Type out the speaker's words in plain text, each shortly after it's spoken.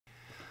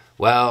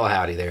Well,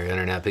 howdy there,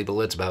 Internet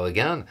people. It's Bo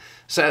again.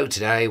 So,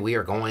 today we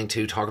are going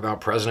to talk about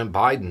President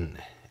Biden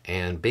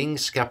and being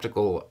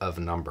skeptical of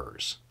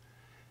numbers.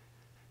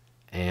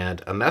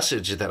 And a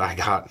message that I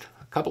got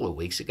a couple of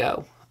weeks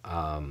ago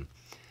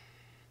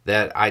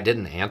that I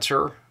didn't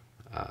answer,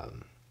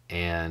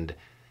 and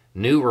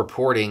new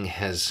reporting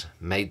has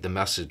made the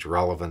message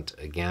relevant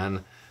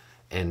again.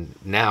 And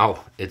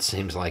now it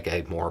seems like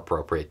a more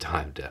appropriate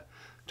time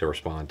to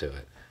respond to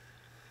it.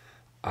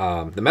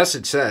 The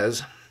message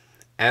says,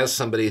 as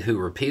somebody who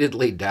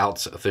repeatedly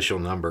doubts official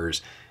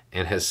numbers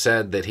and has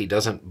said that he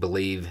doesn't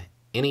believe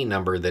any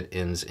number that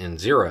ends in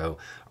zero,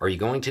 are you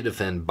going to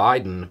defend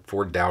Biden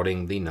for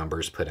doubting the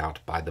numbers put out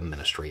by the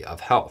Ministry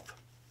of Health?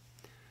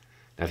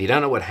 Now, if you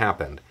don't know what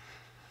happened,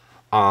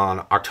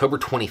 on October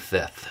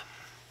 25th,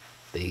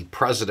 the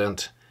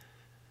president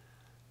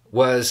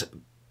was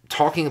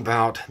talking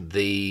about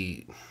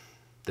the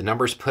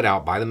numbers put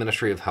out by the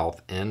Ministry of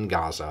Health in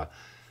Gaza,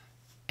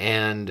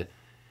 and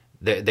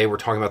they were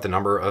talking about the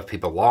number of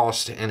people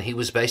lost, and he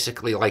was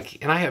basically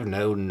like, and I have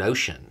no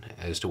notion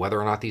as to whether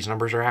or not these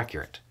numbers are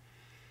accurate.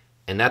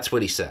 And that's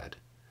what he said.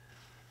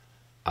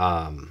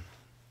 Now,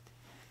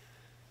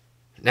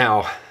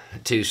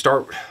 to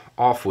start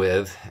off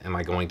with, am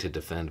I going to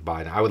defend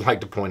Biden? I would like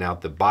to point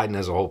out that Biden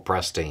has a whole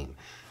press team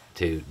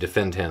to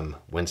defend him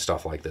when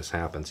stuff like this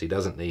happens. He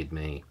doesn't need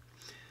me.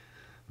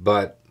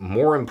 But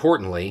more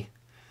importantly,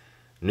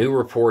 new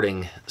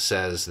reporting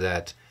says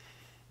that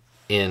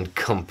in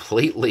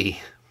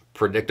completely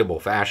predictable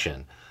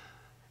fashion,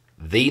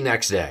 the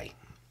next day,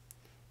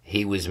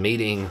 he was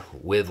meeting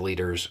with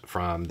leaders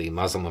from the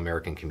Muslim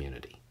American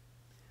community.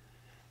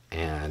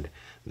 And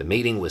the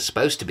meeting was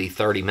supposed to be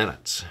 30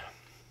 minutes,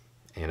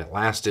 and it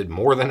lasted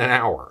more than an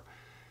hour.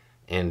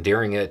 And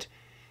during it,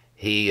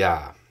 he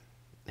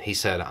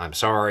said, "I'm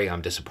sorry,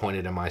 I'm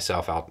disappointed in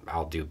myself,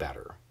 I'll do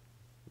better,"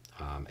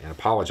 and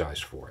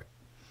apologized for it.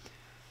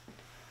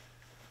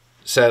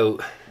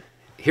 So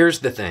here's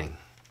the thing.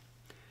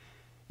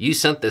 You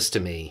sent this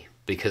to me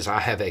because I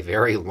have a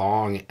very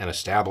long and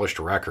established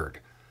record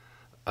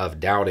of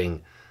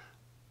doubting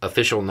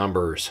official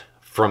numbers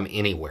from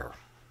anywhere,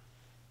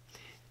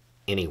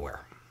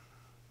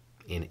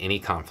 in any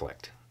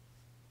conflict.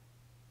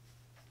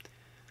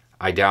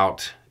 I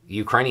doubt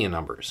Ukrainian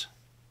numbers,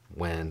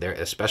 when they're,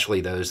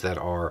 especially those that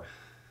are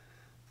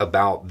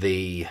about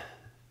the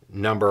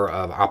number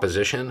of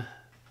opposition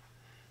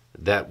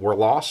that were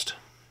lost.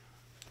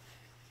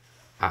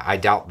 I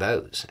doubt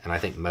those, and I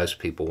think most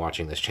people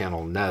watching this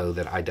channel know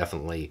that I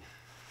definitely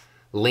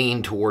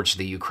lean towards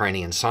the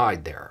Ukrainian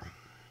side there.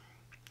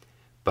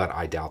 But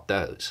I doubt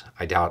those.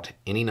 I doubt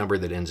any number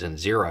that ends in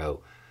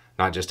zero,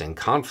 not just in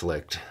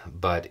conflict,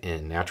 but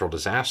in natural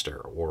disaster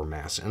or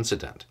mass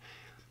incident,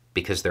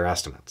 because they're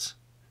estimates.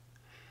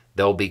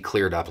 They'll be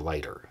cleared up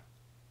later,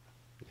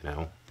 you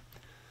know.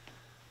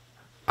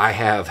 I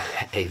have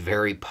a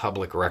very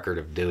public record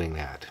of doing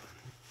that.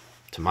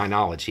 To my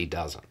knowledge, he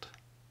doesn't.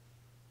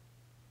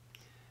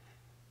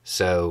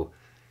 So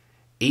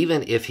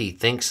even if he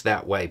thinks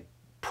that way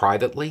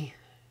privately,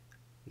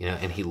 you know,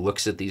 and he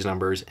looks at these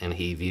numbers and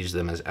he views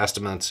them as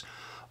estimates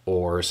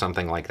or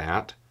something like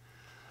that,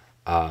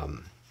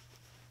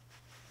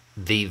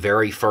 the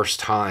very first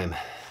time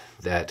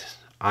that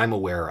I'm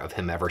aware of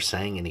him ever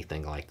saying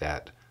anything like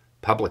that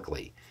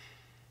publicly,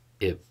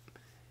 it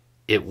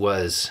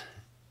was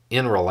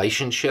in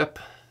relationship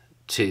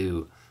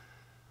to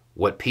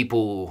what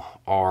people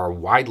are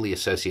widely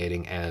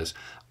associating as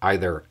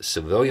either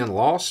civilian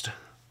lost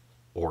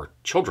or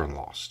children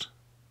lost.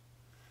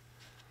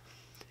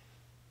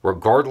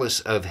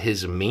 Regardless of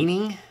his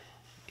meaning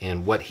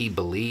and what he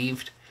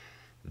believed,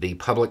 the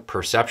public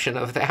perception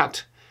of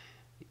that,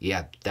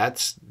 yeah,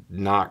 that's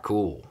not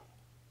cool.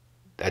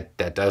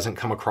 That doesn't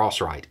come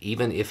across right.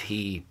 Even if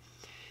he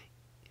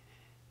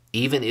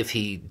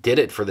did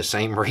it for the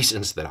same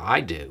reasons that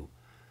I do,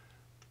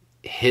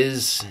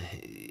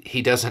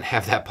 he doesn't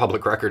have that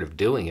public record of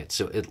doing it,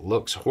 so it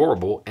looks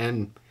horrible.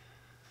 And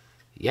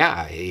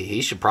yeah,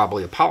 he should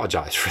probably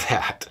apologize for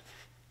that.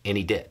 And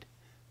he did,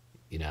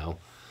 you know.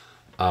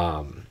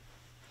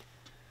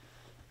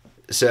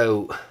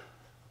 So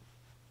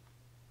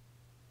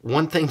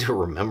one thing to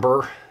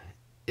remember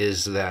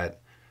is that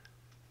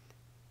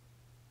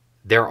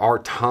there are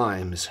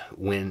times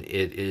when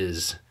it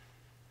is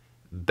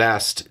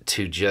best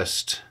to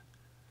just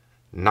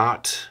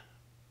not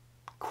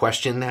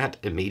question that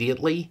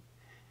immediately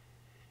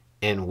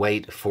and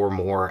wait for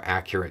more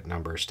accurate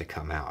numbers to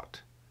come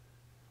out.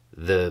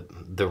 The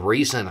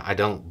reason I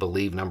don't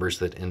believe numbers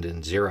that end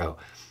in zero,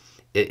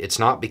 it's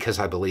not because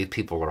I believe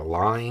people are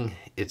lying,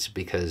 it's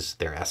because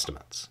they're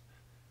estimates.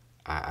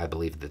 I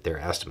believe that they're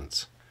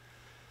estimates.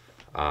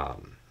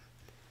 And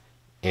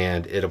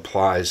it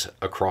applies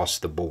across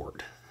the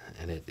board.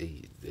 And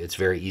it's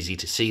very easy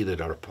to see that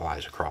it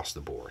applies across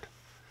the board.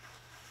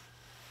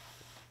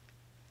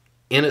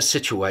 In a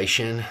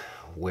situation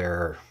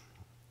where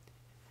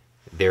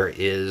there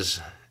is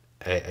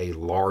a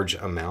large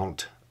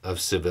amount of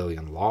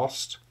civilian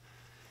lost,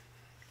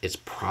 it's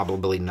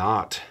probably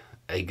not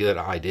a good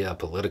idea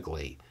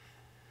politically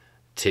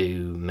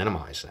to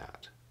minimize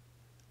that.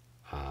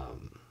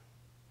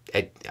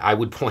 I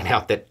would point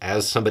out that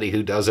as somebody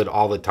who does it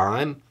all the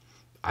time,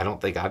 I don't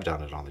think I've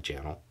done it on the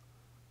channel.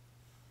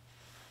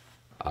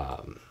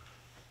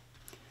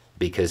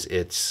 Because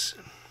it's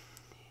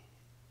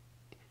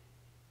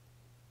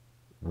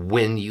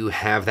when you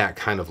have that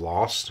kind of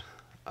loss,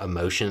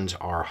 emotions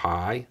are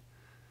high,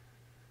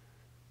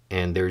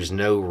 and there's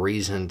no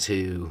reason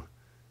to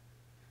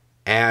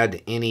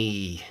add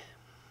any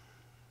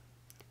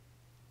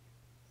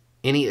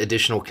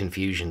additional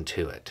confusion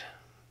to it,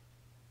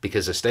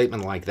 because a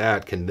statement like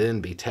that can then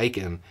be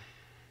taken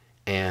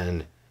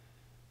and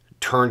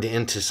turned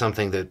into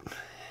something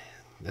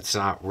that's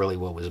not really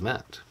what was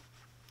meant.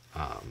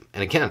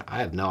 And again, I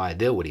have no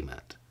idea what he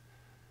meant,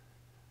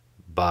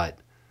 but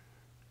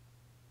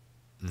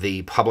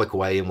the public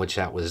way in which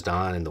that was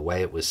done and the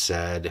way it was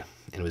said,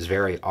 and it was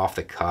very off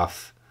the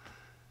cuff,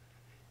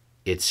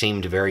 it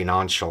seemed very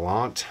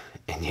nonchalant,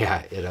 and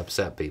yeah, it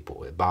upset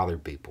people, it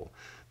bothered people.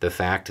 The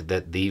fact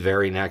that the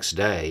very next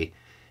day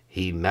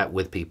he met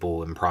with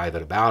people in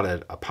private about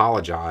it,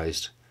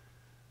 apologized,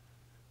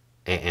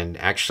 and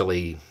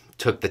actually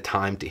took the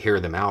time to hear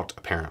them out,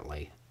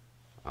 apparently,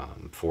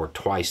 for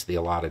twice the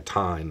allotted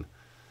time.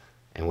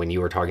 And when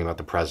you were talking about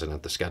the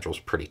president, the schedule's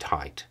pretty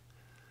tight.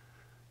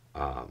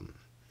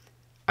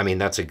 I mean,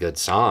 that's a good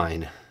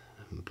sign,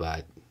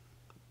 but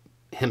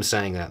him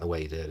saying that the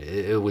way he did,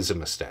 it was a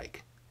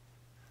mistake.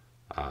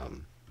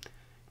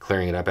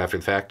 Clearing it up after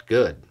the fact,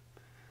 good.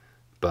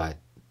 But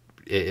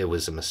it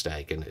was a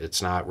mistake, and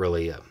it's not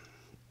really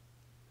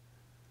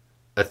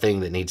a thing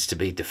that needs to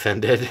be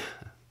defended,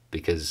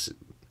 because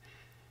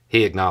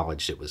he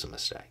acknowledged it was a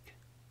mistake.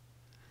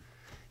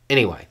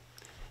 Anyway,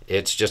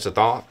 it's just a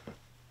thought.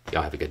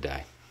 Y'all have a good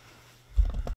day.